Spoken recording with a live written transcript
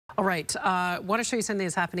All right, want to show you something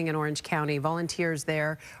that's happening in Orange County. Volunteers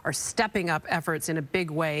there are stepping up efforts in a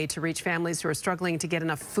big way to reach families who are struggling to get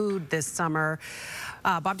enough food this summer.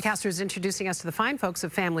 Bob DeCastro is introducing us to the fine folks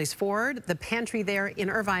of Families Forward, the pantry there in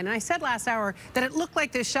Irvine. And I said last hour that it looked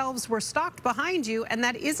like the shelves were stocked behind you, and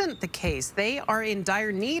that isn't the case. They are in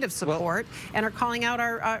dire need of support and are calling out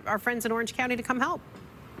our friends in Orange County to come help.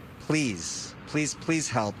 Please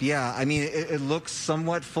help. Yeah, I mean, it looks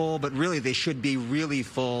somewhat full, but really they should be really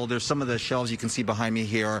full. There's some of the shelves you can see behind me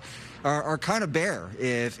here are kind of bare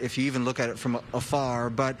if you even look at it from afar.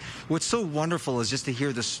 But what's so wonderful is just to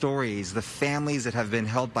hear the stories, the families that have been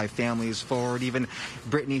helped by Families Forward. Even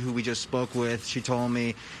Brittany, who we just spoke with, she told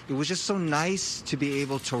me it was just so nice to be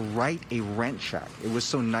able to write a rent check. It was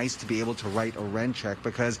so nice to be able to write a rent check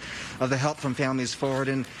because of the help from Families Forward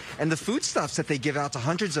and the foodstuffs that they give out to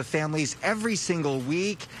hundreds of families every single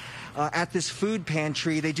week. At this food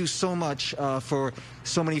pantry, they do so much for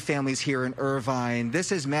so many families here in Irvine.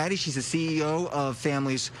 This is Maddie. She's the CEO of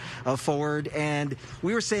Families Forward. And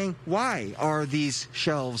we were saying, why are these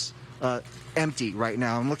shelves empty right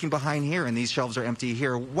now? I'm looking behind here, and these shelves are empty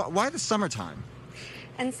here. Why the summertime?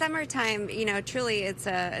 In summertime, you know, truly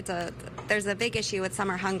there's a big issue with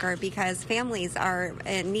summer hunger because families are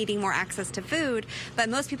needing more access to food, but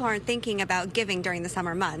most people aren't thinking about giving during the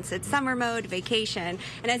summer months. It's summer mode, vacation,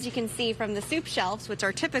 and as you can see from the soup shelves, which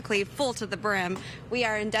are typically full to the brim, we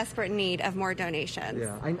are in desperate need of more donations.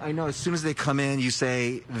 Yeah, I know as soon as they come in, you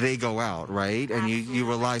say they go out, right? And you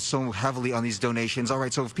rely so heavily on these donations. All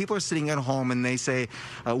right, so if people are sitting at home and they say,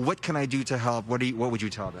 what can I do to help? What would you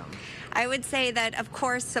tell them? I would say that, of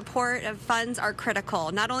course, support of funds are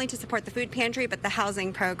critical, not only to support the food pantry, but the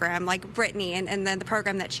housing program, like Brittany and then the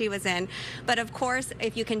program that she was in. But, of course,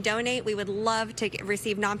 if you can donate, we would love to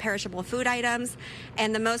receive non-perishable food items.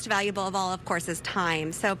 And the most valuable of all, of course, is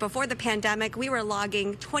time. So before the pandemic, we were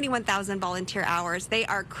logging 21,000 volunteer hours. They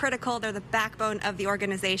are critical. They're the backbone of the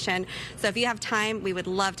organization. So if you have time, we would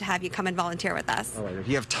love to have you come and volunteer with us. All right. If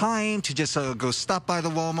you have time to just go stop by the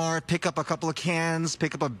Walmart, pick up a couple of cans,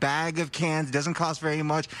 pick up a bag of cans. It doesn't cost very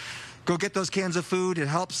much. Go get those cans of food. It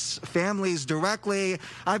helps families directly.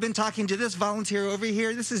 I've been talking to this volunteer over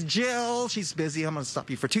here. This is Jill. She's busy. I'm going to stop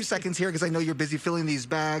you for 2 seconds here because I know you're busy filling these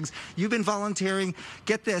bags. You've been volunteering.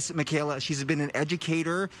 Get this, Michaela. She's been an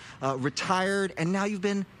educator, retired, and now you've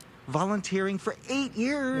been volunteering for 8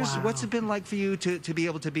 years. Wow. What's it been like for you to be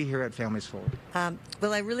able to be here at Families Forward?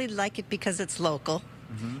 Well, I really like it because it's local.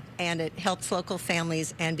 And it helps local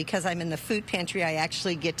families, and because I'm in the food pantry, I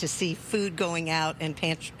actually get to see food going out and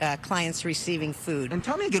clients receiving food. And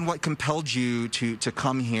tell me again what compelled you to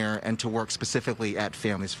come here and to work specifically at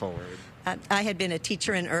Families Forward. I had been a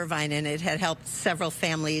teacher in Irvine, and it had helped several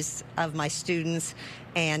families of my students.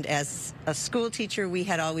 And as a school teacher, we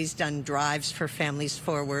had always done drives for Families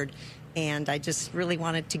Forward. And I just really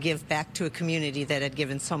wanted to give back to a community that had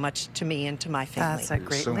given so much to me and to my family. That's a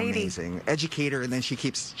great so lady. Amazing. Educator, and then she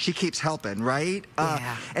keeps helping, right?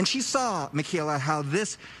 Yeah. And she saw, Michaela, how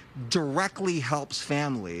this directly helps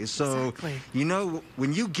families. So, exactly. You know,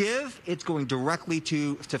 when you give, it's going directly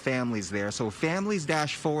to families there. So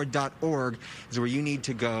families-forward.org is where you need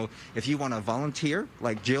to go if you want to volunteer,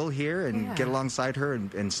 like Jill here, and get alongside her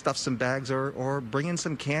and stuff some bags or bring in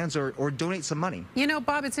some cans or donate some money. You know,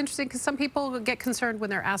 Bob, it's interesting because some people get concerned when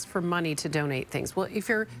they're asked for money to donate things. Well, if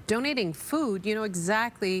you're donating food, you know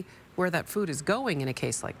exactly where that food is going in a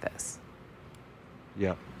case like this.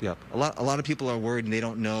 Yeah. A lot of people are worried and they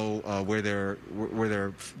don't know where their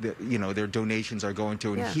donations are going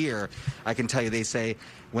to. And here, I can tell you, they say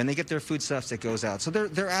when they get their foodstuffs, it goes out. So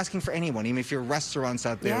they're asking for anyone, even if you're restaurants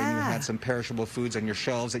out there and you had some perishable foods on your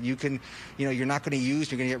shelves that you can, you're not going to use,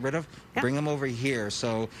 you're going to get rid of, bring them over here.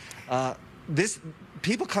 So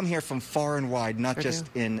people come here from far and wide, not just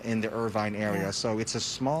in the Irvine area. So it's a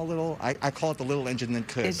small little, I call it the little engine that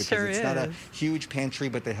could, because it's not a huge pantry,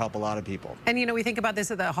 but they help a lot of people. And you know, we think about this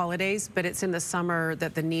at the holidays, but it's in the summer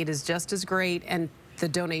that the need is just as great and the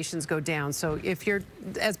donations go down. So if you're,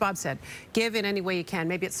 as Bob said, give in any way you can.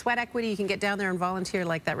 Maybe it's sweat equity, you can get down there and volunteer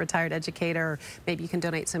like that retired educator, or maybe you can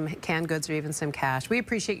donate some canned goods or even some cash. We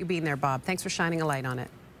appreciate you being there, Bob. Thanks for shining a light on it.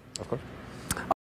 Of course.